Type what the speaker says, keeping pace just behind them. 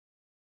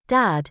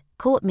Dad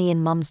caught me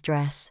in Mum's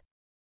dress.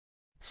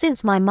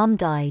 Since my mum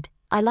died,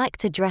 I like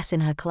to dress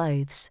in her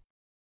clothes.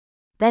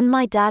 Then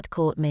my dad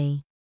caught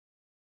me.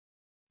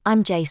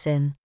 I'm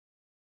Jason.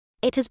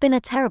 It has been a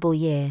terrible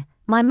year.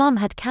 My mum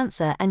had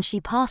cancer and she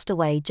passed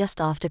away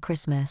just after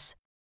Christmas.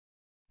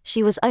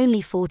 She was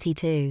only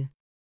 42.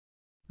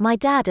 My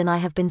dad and I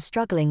have been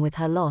struggling with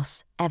her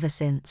loss ever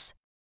since.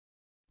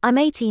 I'm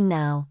 18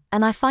 now,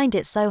 and I find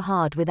it so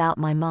hard without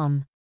my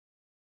mum.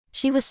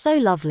 She was so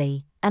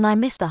lovely, and I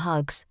miss the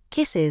hugs,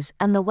 kisses,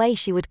 and the way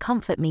she would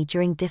comfort me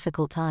during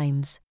difficult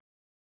times.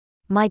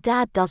 My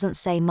dad doesn't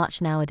say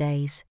much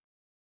nowadays.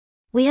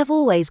 We have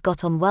always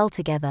got on well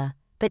together,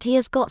 but he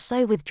has got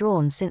so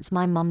withdrawn since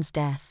my mum's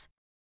death.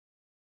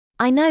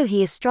 I know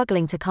he is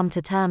struggling to come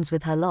to terms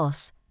with her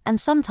loss, and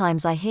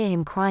sometimes I hear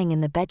him crying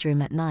in the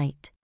bedroom at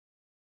night.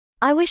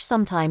 I wish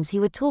sometimes he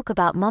would talk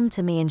about mum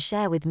to me and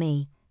share with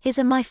me his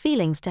and my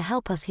feelings to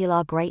help us heal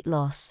our great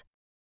loss.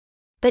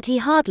 But he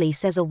hardly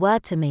says a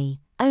word to me,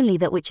 only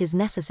that which is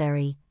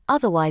necessary,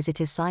 otherwise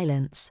it is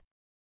silence.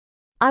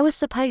 I was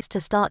supposed to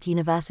start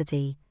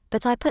university,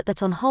 but I put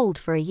that on hold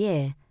for a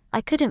year.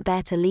 I couldn't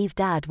bear to leave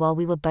Dad while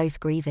we were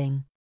both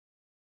grieving.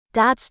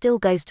 Dad still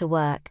goes to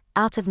work,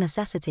 out of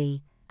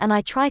necessity, and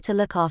I try to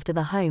look after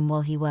the home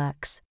while he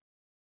works.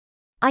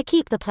 I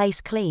keep the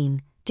place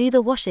clean, do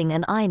the washing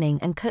and ironing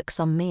and cook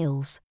some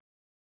meals.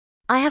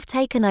 I have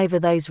taken over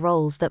those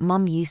roles that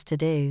Mum used to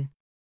do.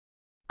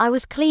 I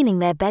was cleaning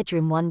their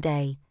bedroom one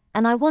day,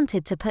 and I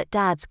wanted to put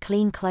Dad's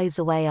clean clothes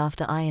away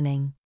after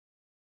ironing.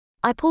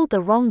 I pulled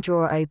the wrong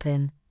drawer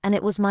open, and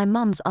it was my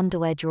mum's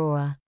underwear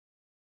drawer.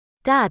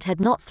 Dad had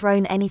not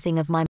thrown anything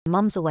of my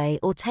mum's away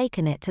or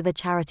taken it to the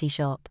charity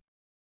shop.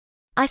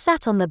 I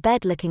sat on the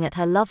bed looking at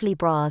her lovely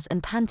bras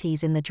and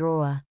panties in the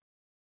drawer.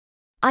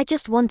 I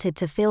just wanted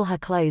to feel her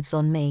clothes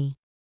on me.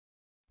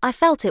 I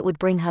felt it would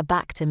bring her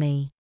back to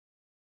me.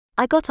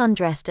 I got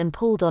undressed and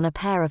pulled on a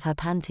pair of her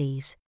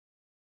panties.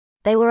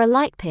 They were a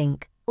light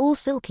pink, all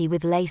silky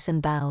with lace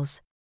and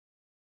bows.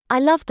 I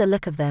loved the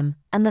look of them,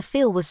 and the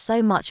feel was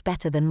so much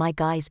better than my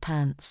guy's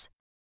pants.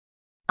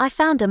 I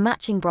found a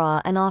matching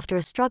bra and after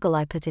a struggle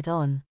I put it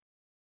on.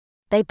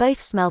 They both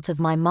smelt of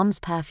my mum's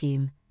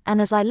perfume, and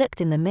as I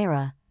looked in the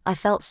mirror, I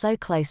felt so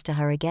close to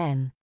her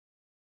again.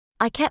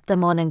 I kept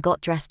them on and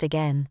got dressed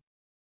again.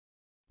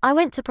 I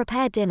went to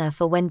prepare dinner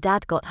for when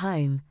Dad got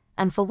home,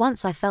 and for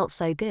once I felt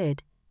so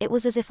good, it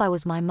was as if I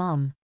was my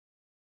mum.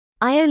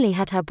 I only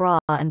had her bra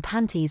and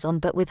panties on,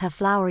 but with her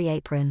flowery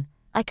apron,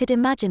 I could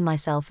imagine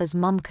myself as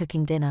mum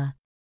cooking dinner.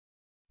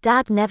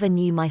 Dad never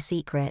knew my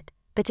secret,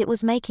 but it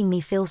was making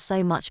me feel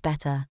so much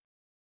better.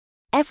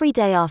 Every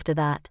day after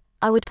that,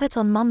 I would put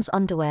on mum's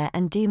underwear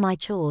and do my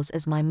chores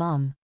as my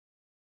mum.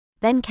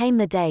 Then came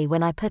the day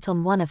when I put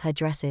on one of her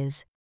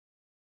dresses.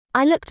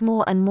 I looked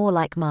more and more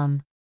like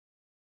mum.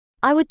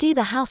 I would do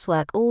the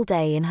housework all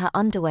day in her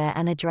underwear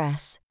and a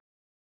dress.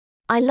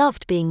 I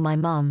loved being my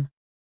mum.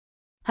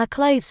 Her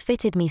clothes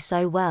fitted me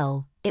so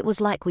well, it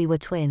was like we were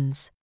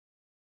twins.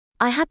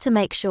 I had to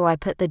make sure I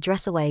put the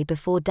dress away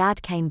before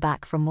Dad came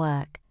back from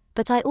work,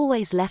 but I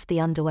always left the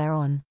underwear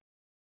on.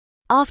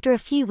 After a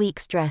few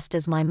weeks dressed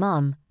as my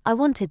mum, I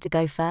wanted to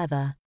go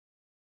further.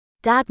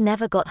 Dad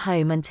never got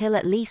home until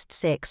at least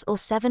 6 or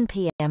 7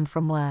 p.m.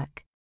 from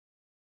work.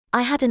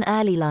 I had an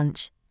early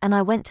lunch, and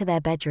I went to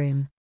their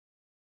bedroom.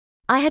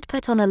 I had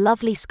put on a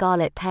lovely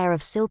scarlet pair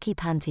of silky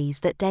panties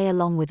that day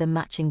along with a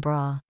matching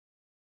bra.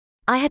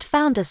 I had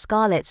found a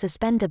scarlet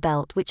suspender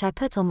belt which I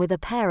put on with a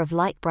pair of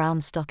light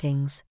brown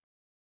stockings.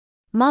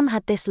 Mum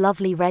had this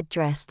lovely red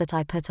dress that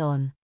I put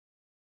on.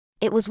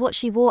 It was what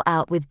she wore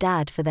out with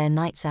Dad for their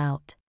nights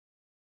out.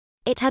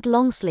 It had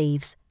long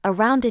sleeves, a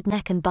rounded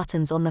neck and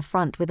buttons on the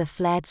front with a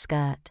flared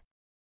skirt.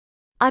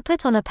 I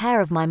put on a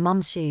pair of my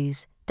mum's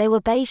shoes. They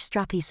were beige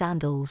strappy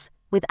sandals,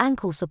 with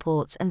ankle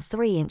supports and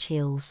 3-inch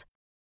heels.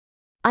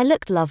 I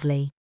looked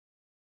lovely.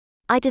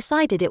 I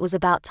decided it was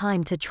about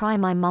time to try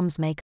my mum's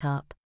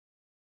makeup.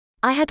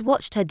 I had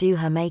watched her do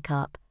her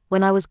makeup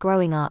when I was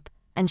growing up,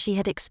 and she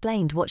had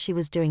explained what she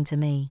was doing to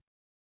me.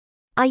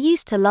 I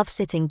used to love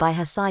sitting by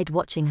her side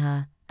watching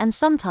her, and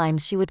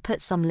sometimes she would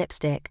put some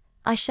lipstick,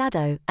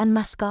 eyeshadow, and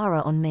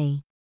mascara on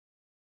me.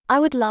 I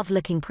would love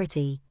looking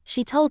pretty.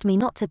 She told me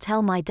not to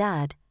tell my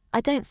dad.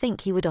 I don't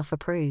think he would have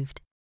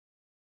approved.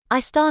 I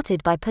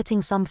started by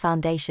putting some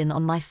foundation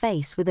on my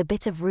face with a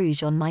bit of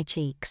rouge on my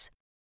cheeks.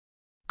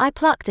 I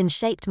plucked and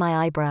shaped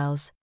my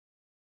eyebrows.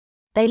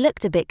 They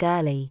looked a bit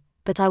girly,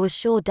 but I was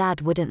sure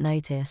Dad wouldn't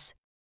notice.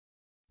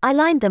 I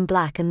lined them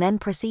black and then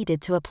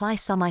proceeded to apply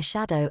some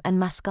eyeshadow and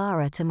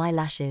mascara to my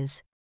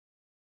lashes.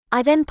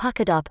 I then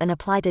puckered up and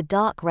applied a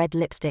dark red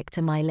lipstick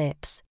to my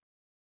lips.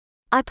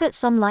 I put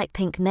some light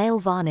pink nail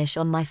varnish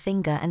on my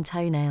finger and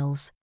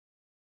toenails.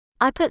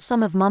 I put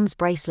some of Mum's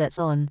bracelets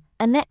on,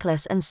 a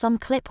necklace and some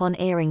clip-on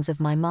earrings of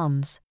my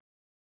mum's.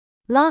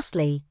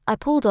 Lastly, I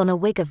pulled on a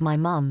wig of my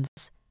mum's,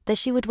 that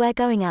she would wear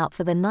going out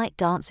for the night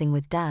dancing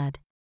with Dad.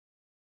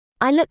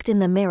 I looked in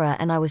the mirror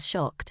and I was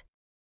shocked.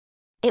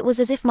 It was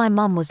as if my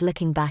mum was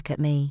looking back at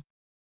me.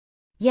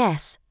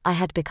 Yes, I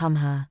had become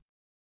her.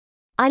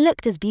 I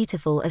looked as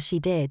beautiful as she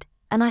did,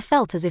 and I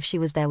felt as if she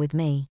was there with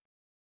me.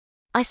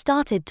 I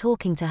started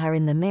talking to her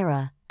in the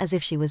mirror, as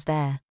if she was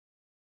there.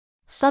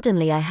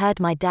 Suddenly I heard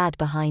my dad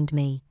behind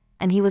me,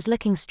 and he was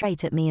looking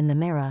straight at me in the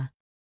mirror.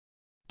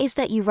 "Is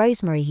that you,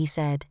 Rosemary?" he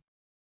said.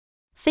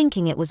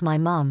 Thinking it was my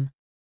mum.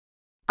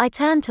 I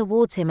turned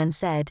towards him and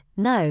said,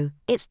 "No,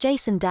 it's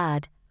Jason,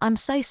 Dad. I'm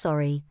so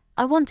sorry.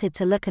 I wanted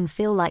to look and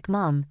feel like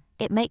Mum.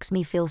 It makes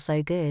me feel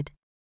so good."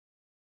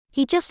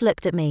 He just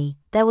looked at me.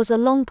 There was a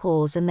long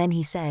pause and then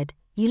he said,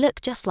 "You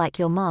look just like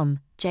your mum,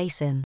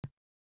 Jason."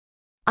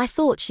 I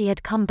thought she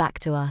had come back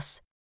to us.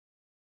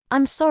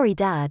 "I'm sorry,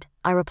 Dad,"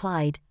 I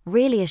replied,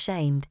 really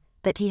ashamed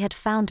that he had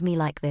found me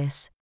like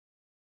this.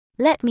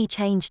 "Let me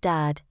change,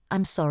 Dad,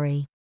 I'm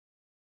sorry."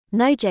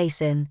 "No,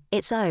 Jason,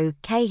 it's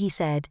okay," he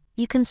said.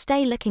 "You can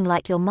stay looking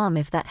like your mum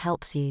if that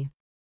helps you.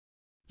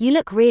 You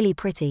look really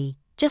pretty,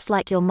 just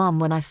like your mum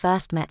when I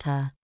first met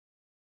her."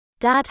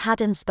 Dad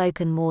hadn't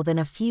spoken more than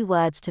a few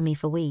words to me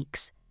for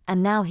weeks,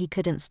 and now he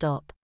couldn't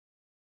stop.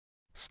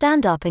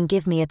 "Stand up and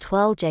give me a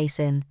twirl,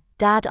 Jason,"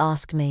 Dad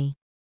asked me.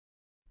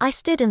 I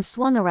stood and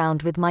swung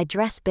around with my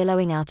dress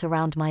billowing out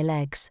around my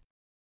legs.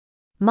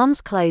 "Mum's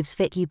clothes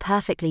fit you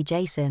perfectly,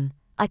 Jason.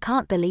 I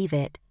can't believe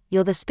it,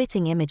 you're the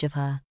spitting image of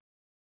her.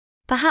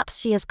 Perhaps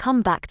she has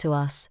come back to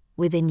us,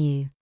 within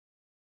you."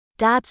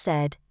 Dad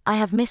said, "I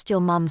have missed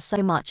your mum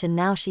so much and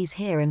now she's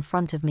here in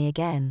front of me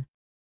again."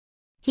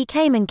 He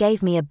came and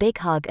gave me a big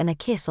hug and a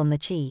kiss on the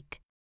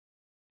cheek.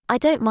 "I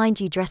don't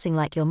mind you dressing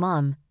like your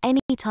mum, any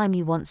time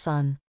you want,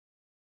 son.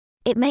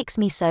 It makes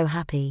me so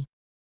happy."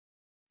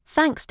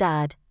 "Thanks,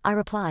 Dad," I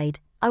replied.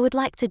 "I would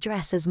like to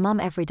dress as Mum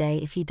every day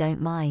if you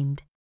don't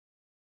mind.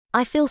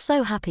 I feel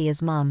so happy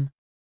as Mum.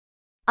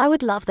 I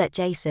would love that,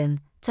 Jason,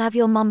 to have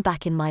your mum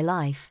back in my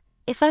life,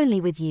 if only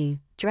with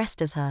you,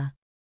 dressed as her.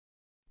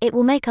 It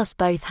will make us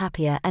both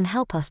happier and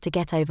help us to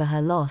get over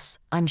her loss,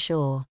 I'm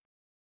sure.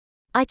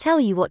 I tell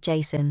you what,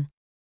 Jason.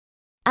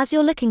 As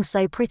you're looking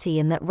so pretty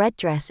in that red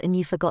dress and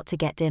you forgot to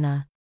get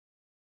dinner,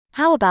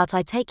 how about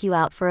I take you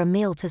out for a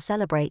meal to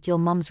celebrate your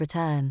mum's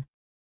return?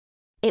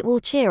 It will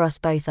cheer us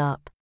both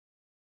up.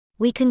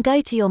 We can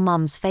go to your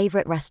mum's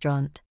favorite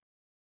restaurant.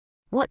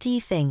 What do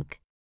you think?"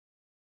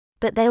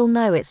 "But they'll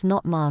know it's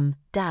not Mum,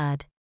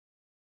 Dad.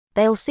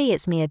 They'll see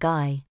it's me, a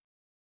guy."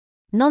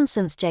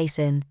 "Nonsense,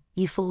 Jason,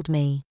 you fooled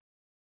me.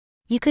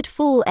 You could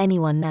fool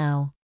anyone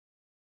now."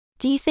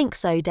 "Do you think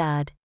so,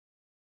 Dad?"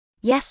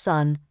 "Yes,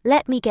 son,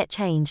 let me get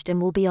changed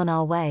and we'll be on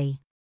our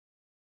way."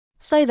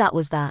 So that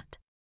was that.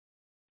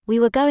 We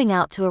were going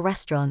out to a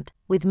restaurant,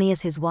 with me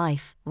as his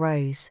wife,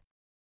 Rose.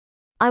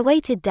 I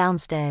waited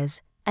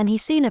downstairs, and he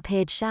soon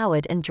appeared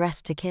showered and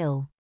dressed to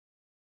kill.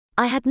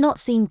 I had not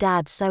seen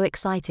Dad so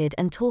excited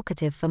and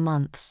talkative for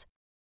months.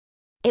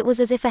 It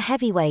was as if a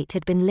heavy weight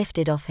had been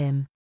lifted off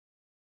him.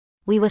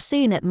 We were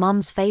soon at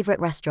Mum's favorite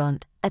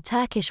restaurant, a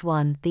Turkish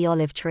one, the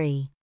Olive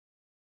Tree.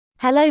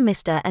 "Hello,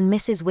 Mr. and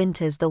Mrs.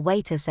 Winters," the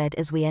waiter said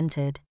as we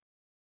entered.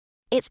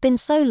 "It's been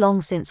so long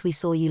since we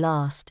saw you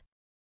last."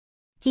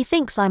 He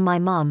thinks I'm my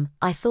mum,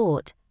 I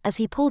thought, as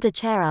he pulled a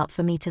chair out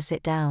for me to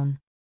sit down.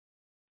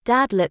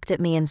 Dad looked at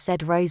me and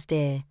said, "Rose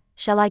dear,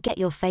 shall I get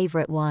your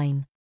favorite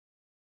wine?"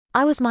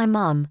 I was my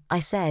mum, I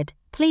said,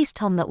 "Please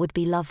Tom, that would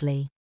be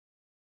lovely."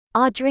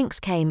 Our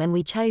drinks came and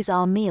we chose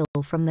our meal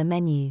from the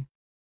menu.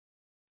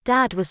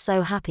 Dad was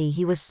so happy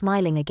he was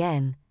smiling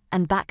again,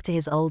 and back to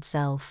his old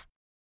self.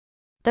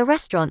 The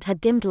restaurant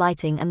had dimmed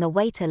lighting and the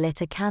waiter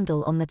lit a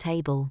candle on the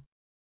table.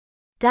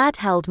 Dad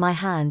held my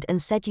hand and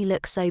said, "You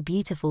look so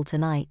beautiful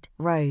tonight,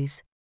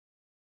 Rose."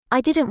 I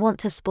didn't want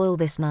to spoil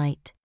this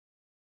night.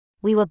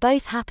 We were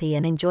both happy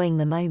and enjoying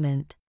the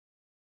moment.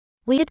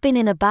 We had been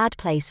in a bad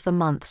place for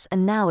months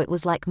and now it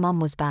was like Mum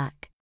was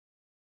back.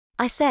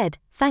 I said,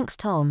 "Thanks,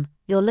 Tom,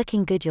 you're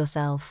looking good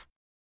yourself."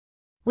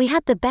 We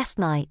had the best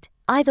night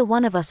either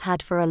one of us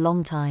had for a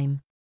long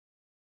time.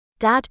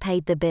 Dad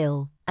paid the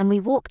bill, and we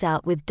walked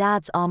out with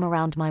Dad's arm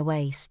around my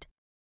waist.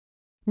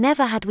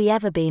 Never had we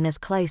ever been as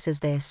close as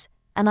this,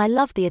 and I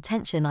loved the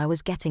attention I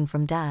was getting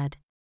from Dad.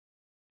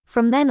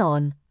 From then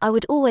on, I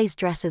would always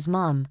dress as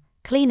Mum,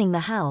 cleaning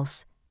the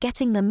house,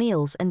 getting the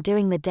meals and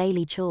doing the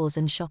daily chores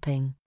and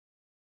shopping.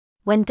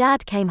 When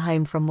Dad came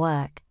home from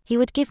work, he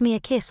would give me a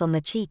kiss on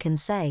the cheek and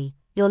say,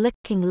 "You're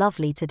looking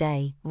lovely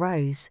today,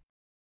 Rose."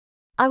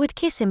 I would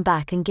kiss him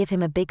back and give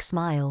him a big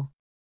smile.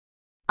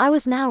 I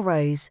was now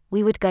Rose.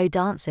 We would go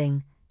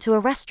dancing, to a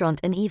restaurant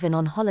and even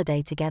on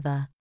holiday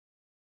together.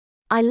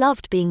 I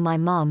loved being my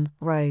mum,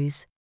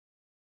 Rose.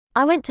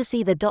 I went to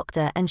see the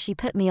doctor and she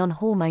put me on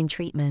hormone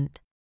treatment.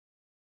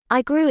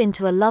 I grew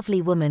into a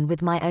lovely woman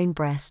with my own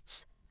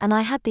breasts, and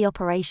I had the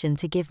operation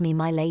to give me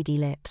my lady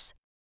lips.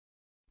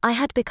 I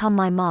had become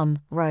my mum,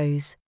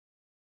 Rose.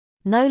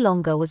 No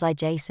longer was I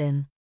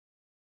Jason.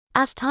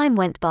 As time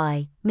went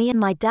by, me and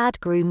my dad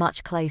grew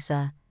much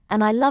closer,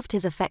 and I loved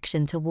his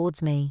affection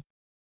towards me.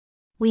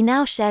 We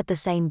now shared the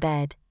same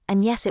bed,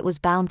 and yes, it was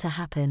bound to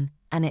happen,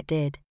 and it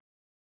did.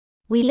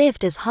 We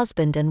lived as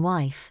husband and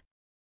wife.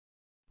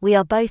 We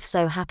are both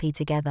so happy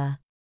together.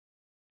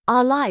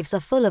 Our lives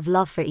are full of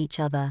love for each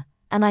other,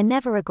 and I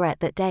never regret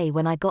that day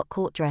when I got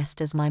caught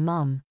dressed as my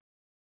mum.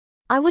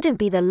 I wouldn't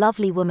be the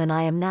lovely woman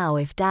I am now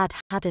if Dad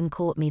hadn't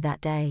caught me that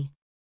day.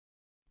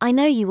 I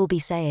know you will be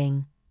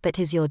saying, but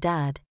he's your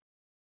dad.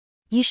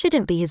 You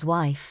shouldn't be his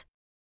wife.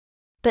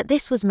 But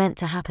this was meant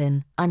to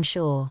happen, I'm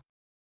sure.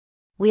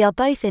 We are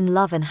both in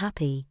love and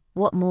happy,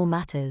 what more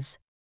matters?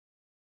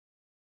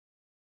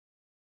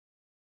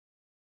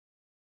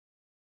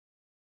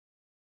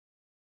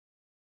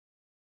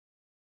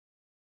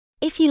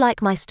 If you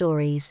like my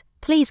stories,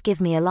 please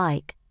give me a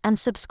like and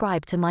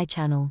subscribe to my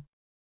channel.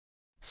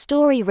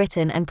 Story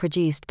written and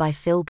produced by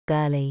Phil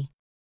Gurley.